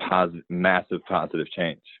massive positive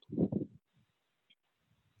change.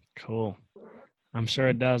 Cool. I'm sure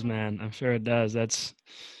it does, man. I'm sure it does. That's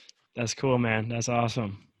cool, man. That's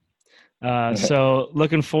awesome. So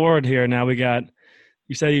looking forward here now,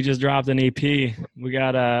 you said you just dropped an EP. We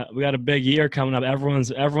got a big year coming up.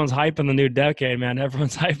 Everyone's hyping the new decade, man.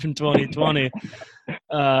 Everyone's hyping 2020.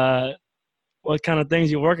 What kind of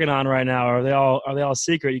things you working on right now? Are they all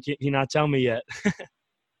secret? You can't not tell me yet.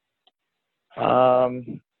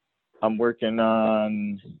 I'm working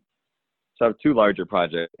on, so I have two larger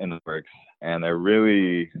projects in the works, and they're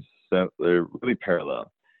really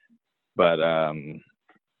parallel. But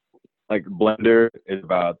like Blender is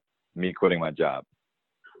about me quitting my job.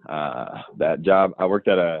 That job, I worked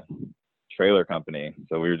at a trailer company,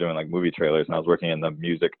 so we were doing like movie trailers, and I was working in the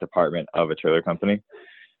music department of a trailer company.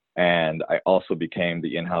 And I also became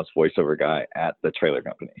the in-house voiceover guy at the trailer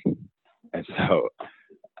company. And so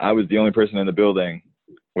I was the only person in the building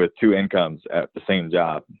with two incomes at the same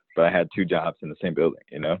job, but I had two jobs in the same building,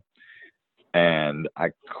 you know? And I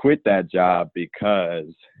quit that job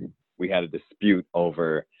because we had a dispute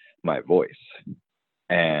over my voice.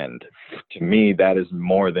 And to me, that is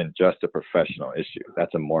more than just a professional issue.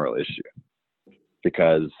 That's a moral issue.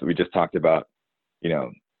 Because we just talked about, you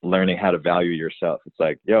know, learning how to value yourself. It's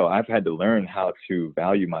like, yo, I've had to learn how to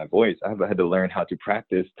value my voice. I've had to learn how to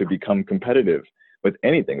practice to become competitive with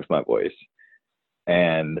anything with my voice.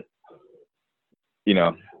 And, you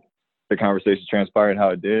know, the conversation transpired how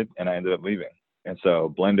it did, and I ended up leaving. And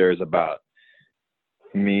so Blender is about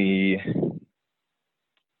me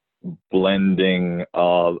blending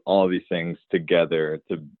all these things together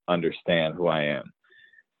to understand who I am.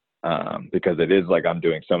 Because it is like I'm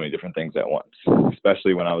doing so many different things at once,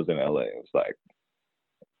 especially when I was in LA. It was like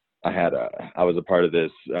I was a part of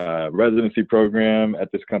this residency program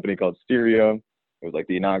at this company called Stereo. It was like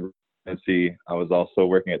the inaugural residency. I was also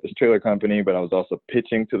working at this trailer company, but I was also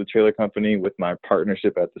pitching to the trailer company with my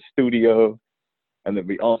partnership at the studio. And then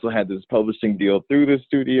we also had this publishing deal through the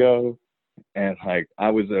studio. And like,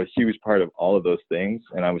 I was a huge part of all of those things.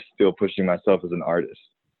 And I was still pushing myself as an artist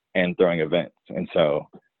and throwing events. And so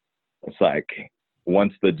it's like,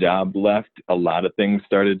 once the job left, a lot of things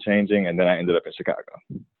started changing. And then I ended up in Chicago.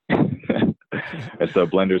 And so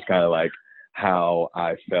Blender's kind of like how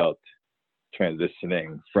I felt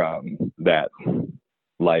transitioning from that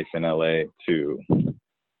life in LA to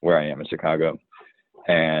where I am in Chicago.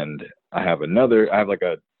 And I have like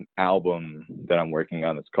an album that I'm working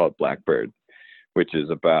on. It's called Blackbird, which is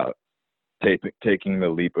about taking the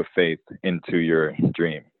leap of faith into your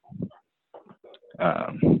dream.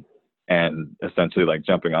 And essentially like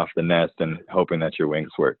jumping off the nest and hoping that your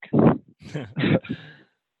wings work.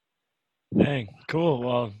 Dang, cool.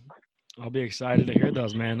 Well, I'll be excited to hear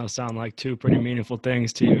those, man. Those sound like two pretty meaningful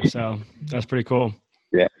things to you. So that's pretty cool.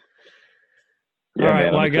 Yeah. All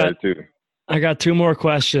right. Man, well, I got two more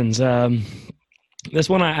questions. This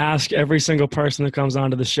one I ask every single person that comes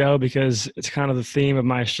onto the show because it's kind of the theme of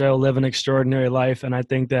my show, Live an Extraordinary Life. And I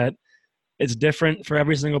think that it's different for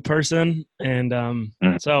every single person. And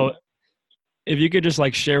so if you could just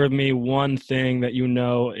like share with me one thing that you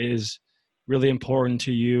know is really important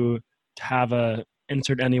to you to have a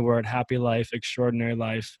insert any word, happy life, extraordinary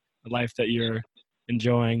life, a life that you're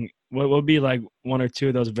enjoying, what would be like one or two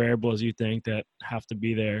of those variables you think that have to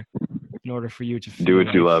be there in order for you to feel do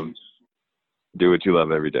what you love. Do what you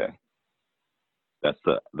love every day. That's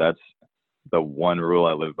the one rule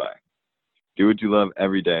I live by. Do what you love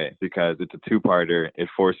every day, because it's a two-parter. It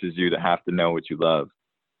forces you to have to know what you love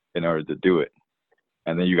in order to do it.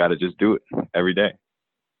 And then you got to just do it every day,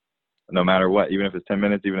 no matter what, even if it's 10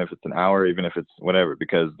 minutes, even if it's an hour, even if it's whatever,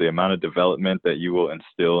 because the amount of development that you will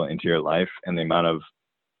instill into your life and the amount of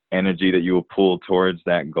energy that you will pull towards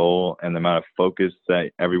that goal and the amount of focus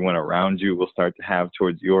that everyone around you will start to have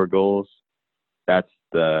towards your goals, that's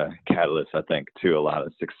the catalyst, I think, to a lot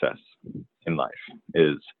of success in life.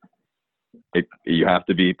 You have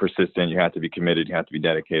to be persistent, you have to be committed, you have to be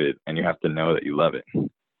dedicated, and you have to know that you love it.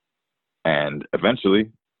 And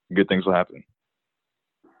eventually, good things will happen.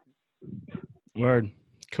 Word.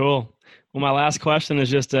 Cool. Well, my last question is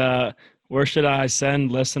just, where should I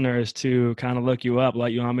send listeners to kind of look you up?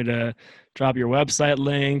 Like, you want me to drop your website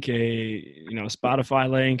link, Spotify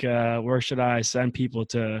link? Where should I send people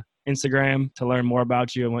to? Instagram to learn more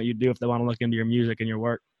about you and what you do if they want to look into your music and your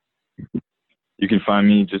work? You can find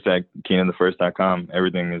me just at KeenanTheFirst.com.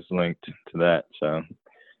 Everything is linked to that, so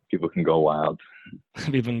people can go wild.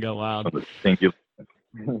 People can go wild. Thank you.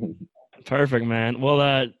 Perfect, man.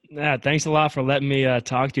 Well, yeah, thanks a lot for letting me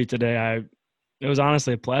talk to you today. It was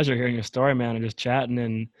honestly a pleasure hearing your story, man, and just chatting.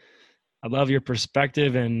 And I love your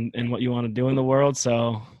perspective and what you want to do in the world.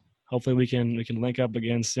 So hopefully we can link up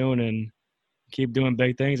again soon and keep doing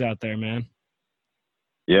big things out there, man.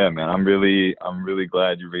 Yeah, man, I'm really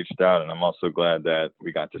glad you reached out, and I'm also glad that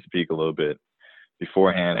we got to speak a little bit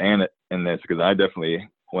beforehand and in this, because I definitely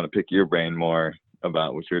want to pick your brain more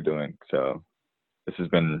about what you're doing. So this has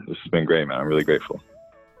been great, man. I'm really grateful.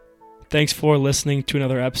 Thanks for listening to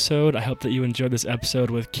another episode. I hope that you enjoyed this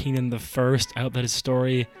episode with Keenan the First. I hope that his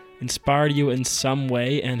story inspired you in some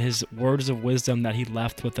way, and his words of wisdom that he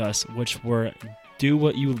left with us, which were do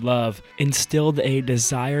what you love, instilled a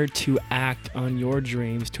desire to act on your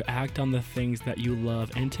dreams, to act on the things that you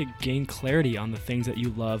love, and to gain clarity on the things that you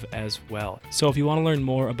love as well. So if you want to learn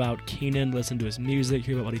more about Keenan, listen to his music,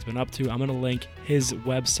 hear about what he's been up to, I'm going to link his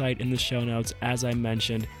website in the show notes, as I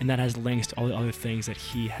mentioned, and that has links to all the other things that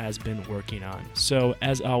he has been working on. So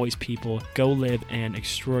as always, people, go live an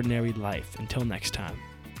extraordinary life. Until next time.